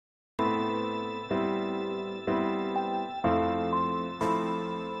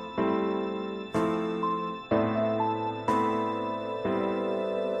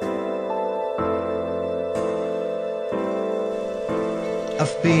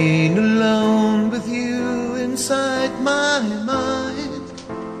been alone with you inside my mind,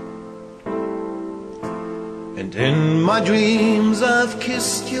 and in my dreams I've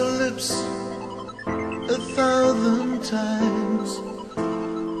kissed your lips 1,000 times.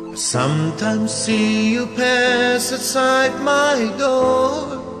 I sometimes see you pass outside my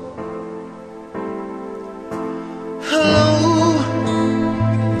door. Hello,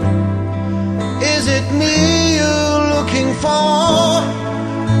 is it me you're looking for?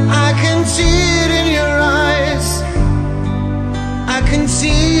 I can see it in your eyes, I can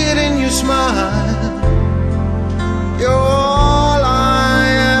see it in your smile. You're all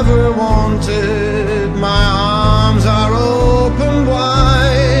I ever wanted. My arms are open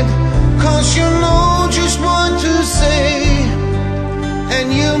wide, 'cause you know just what to say, and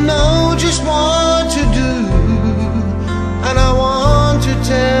you know just what to do. And I want to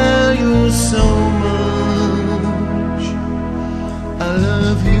tell you so much I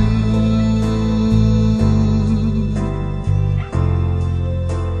love you.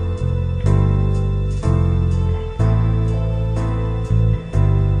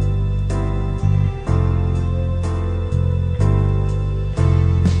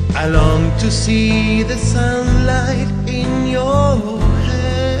 I long to see the sunlight in your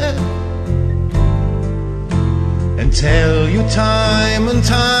hair, and tell you time and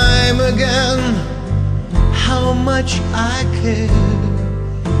time again how much I care.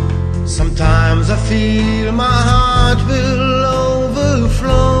 Sometimes I feel my heart will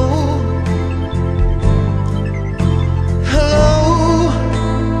overflow. Hello,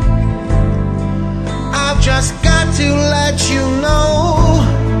 I've just got to let you know,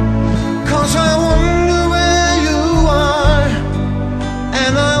 'cause I wonder where you are,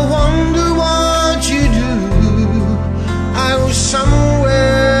 and I wonder what you do. I was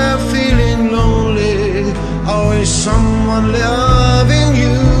somewhere feeling lonely, always someone loving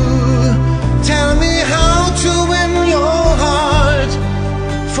you. Tell me how to win your heart,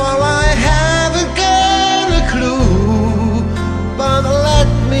 for I haven't got a clue. But let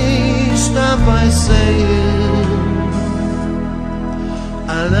me start by saying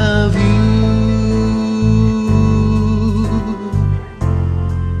I love you.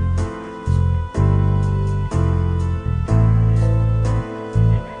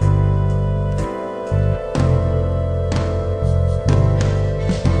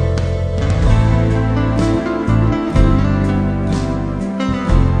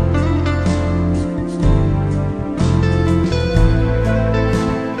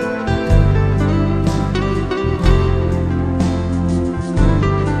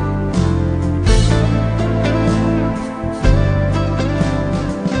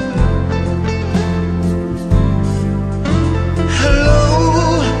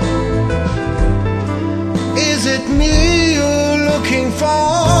 Is it me you're looking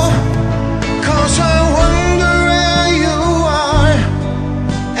for? 'Cause I wonder where you are,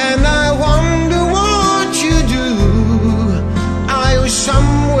 and I wonder what you do. I was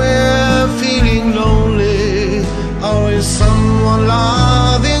somewhere feeling lonely, always someone like